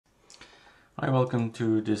Hi, welcome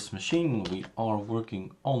to this machine. We are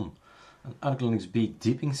working on an ArcoLinux B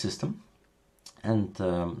deeping system, and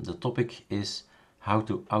the topic is how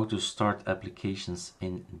to auto start applications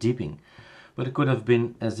in deeping. But it could have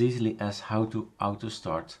been as easily as how to auto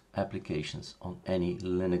start applications on any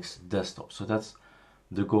Linux desktop. So that's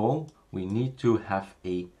the goal. We need to have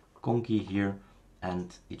a conky here,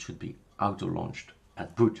 and it should be auto launched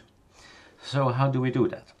at boot. So how do we do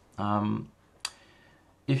that?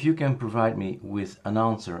 If you can provide me with an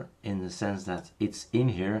answer in the sense that it's in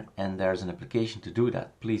here and there's an application to do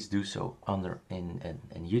that, please do so in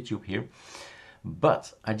YouTube here.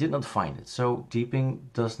 But I did not find it. So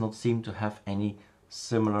Deepin does not seem to have any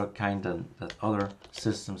similar kind that other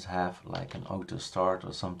systems have, like an auto start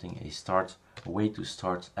or something, a way to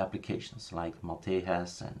start applications like Mate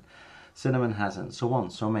has and Cinnamon has and so on.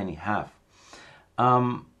 So many have.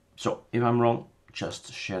 So if I'm wrong,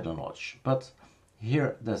 just share the knowledge. But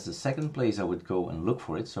here, that's the second place I would go and look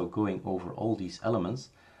for it. So going over all these elements,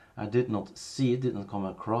 I did not see it, did not come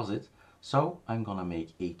across it. So I'm gonna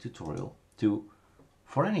make a tutorial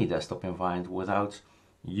for any desktop environment without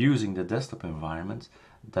using the desktop environment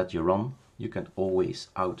that you run. You can always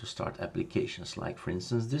auto start applications like, for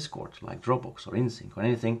instance, Discord, like Dropbox or InSync or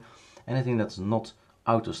anything that's not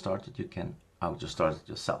auto started, you can auto start it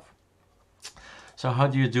yourself. So how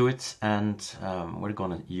do you do it? And we're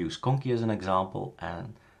going to use conky as an example,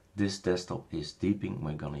 and this desktop is Deepin.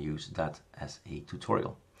 We're going to use that as a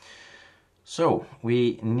tutorial. So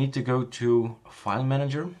we need to go to File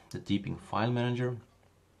Manager, the Deepin File Manager.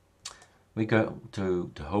 We go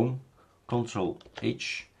to the Home, Control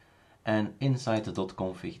H, and inside the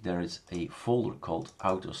 .config there is a folder called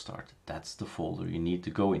AutoStart. That's the folder you need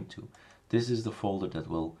to go into. This is the folder that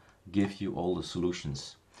will give you all the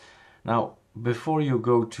solutions. Now, before you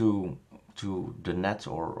go to the net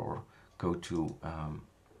or go to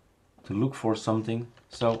look for something,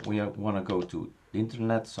 so we want to go to the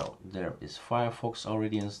internet. So there is Firefox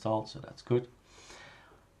already installed, so that's good.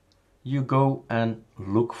 You go and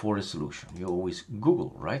look for a solution. You always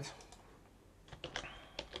Google, right?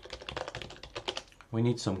 We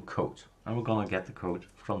need some code, and we're gonna get the code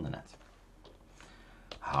from the net.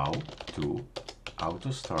 How to auto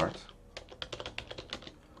start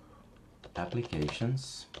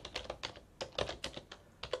applications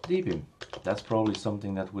Deepin. That's probably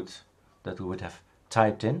something that we would have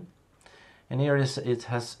typed in. And here it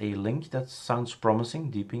has a link that sounds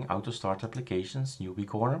promising. Deepin auto start applications, newbie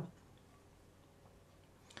corner.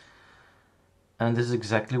 And this is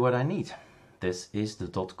exactly what I need. This is the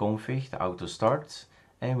 .config, the auto start,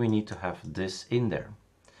 and we need to have this in there.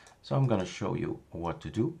 So I'm going to show you what to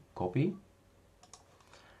do. Copy.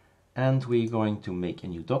 And we're going to make a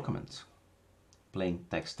new document. Plain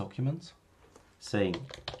text document saying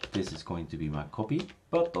this is going to be my copy,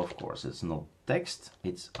 but of course it's not text,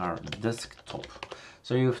 it's our desktop.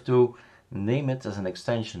 So you have to name it as an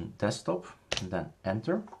extension desktop and then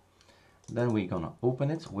enter. Then we're gonna open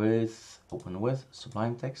with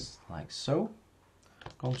Sublime Text like so.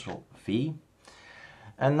 Control V.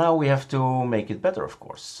 And now we have to make it better, of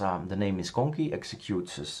course. The name is conky,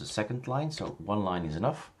 executes as the second line, so one line is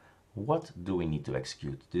enough. What do we need to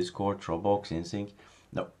execute? Discord, Dropbox, InSync?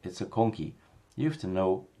 No, it's a conky. You have to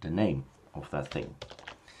know the name of that thing.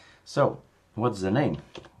 So, what's the name?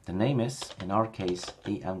 The name is, in our case,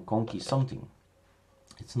 conky something.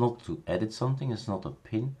 It's not to edit something, it's not a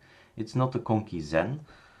pin, it's not a conky zen.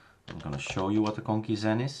 I'm going to show you what a conky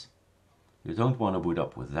zen is. You don't want to boot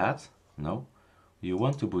up with that, no. You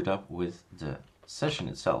want to boot up with the session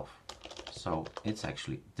itself. So, it's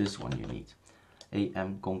actually this one you need.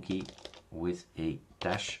 conky with a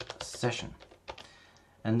dash session,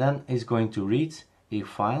 and then is going to read a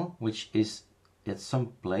file which is at some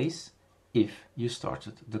place if you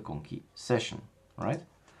started the conky session, right?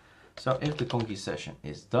 So if the conky session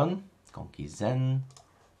is done, conky zen,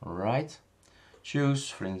 right, choose,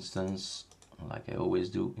 for instance, like I always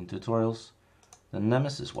do in tutorials, the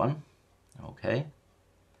Nemesis one. Okay,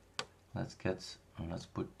 let's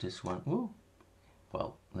put this one. Ooh,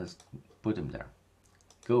 well, let's put him there.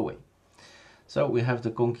 Go away. So we have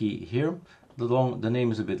the conky here. The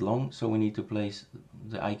name is a bit long, so we need to place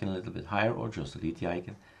the icon a little bit higher, or just delete the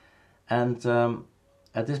icon. And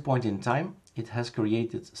at this point in time, it has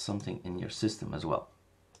created something in your system as well.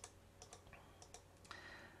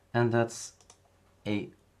 And that's a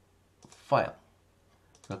file.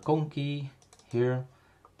 The conky here,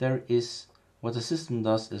 there is, what the system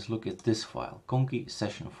does is look at this file, conky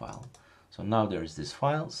session file. So now there is this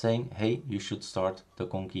file saying, hey, you should start the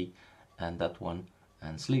conky and that one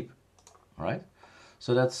and sleep, right?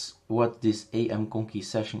 So that's what this conky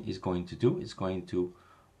session is going to do. It's going to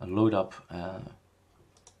load up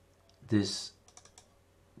this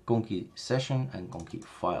conky session and conky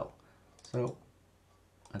file. So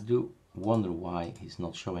I do wonder why he's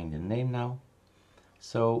not showing the name now.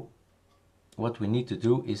 So what we need to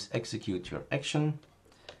do is execute your action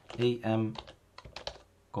am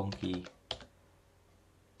conky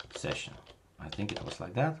session. I think it was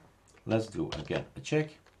like that. Let's do again a check.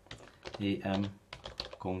 am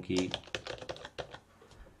conky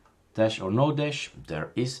dash or no dash.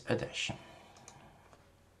 There is a dash.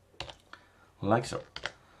 Like so.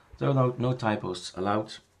 So no typos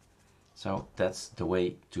allowed. So that's the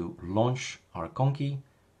way to launch our conky.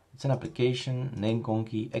 It's an application, name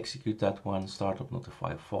conky, execute that one, startup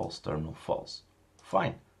notify false, terminal false.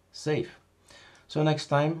 Fine, save. So next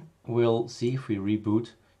time we'll see if we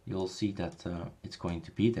reboot, you'll see that it's going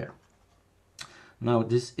to be there. Now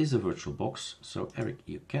this is a virtual box, so Eric,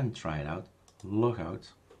 you can try it out. Log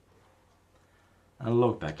out and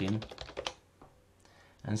log back in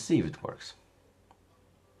and see if it works.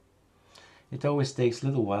 It always takes a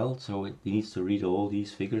little while, so it needs to read all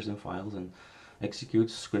these figures and files and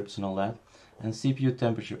execute scripts and all that. And CPU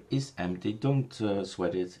temperature is empty. Don't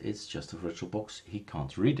sweat it. It's just a VirtualBox. He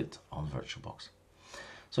can't read it on VirtualBox.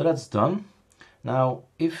 So that's done. Now,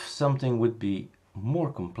 if something would be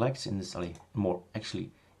more complex in this, more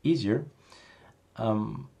actually easier,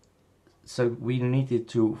 so we needed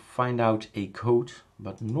to find out a code.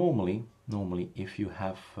 But normally, if you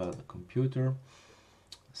have the computer,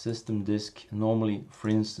 system disk, normally, for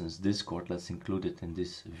instance, Discord, let's include it in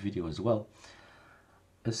this video as well.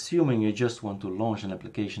 Assuming you just want to launch an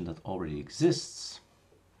application that already exists,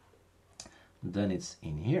 then it's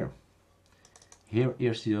in here.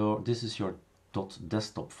 This is your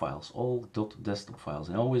 .desktop files, all .desktop files,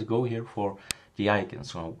 and always go here for the icon.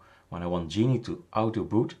 So when I want Genie to auto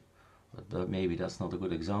boot, but maybe that's not a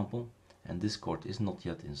good example, and Discord is not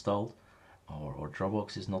yet installed, or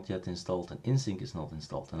Dropbox is not yet installed, and InSync is not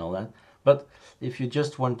installed, and all that. But if you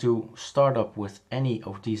just want to start up with any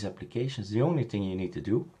of these applications, the only thing you need to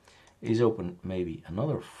do is open maybe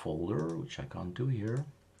another folder, which I can't do here.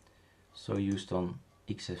 So used on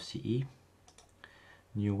XFCE,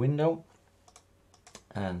 new window,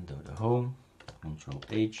 and go to home, Control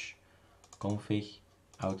H, config,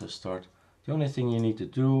 auto start. The only thing you need to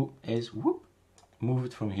do is move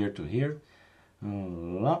it from here to here.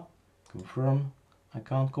 Confirm. I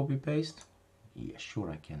can't copy paste. Yeah, sure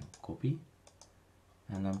I can copy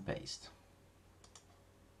and then paste.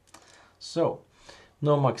 So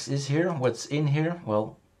Nomax is here. What's in here?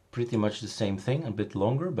 Well, pretty much the same thing, a bit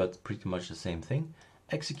longer, but pretty much the same thing.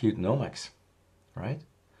 Execute Nomax, right?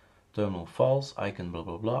 Terminal false, icon, blah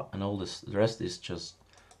blah blah, and all this. The rest is just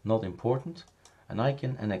not important. An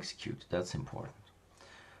icon and execute, that's important.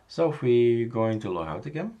 So if we're going to log out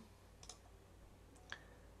again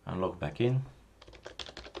and log back in,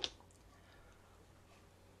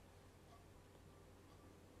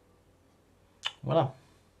 voila,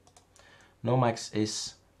 Nomax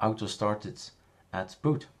is auto started at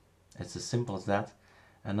boot. It's as simple as that.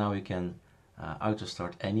 And now you can auto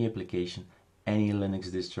start any application, any Linux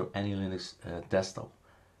distro, any Linux desktop.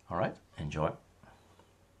 All right, enjoy.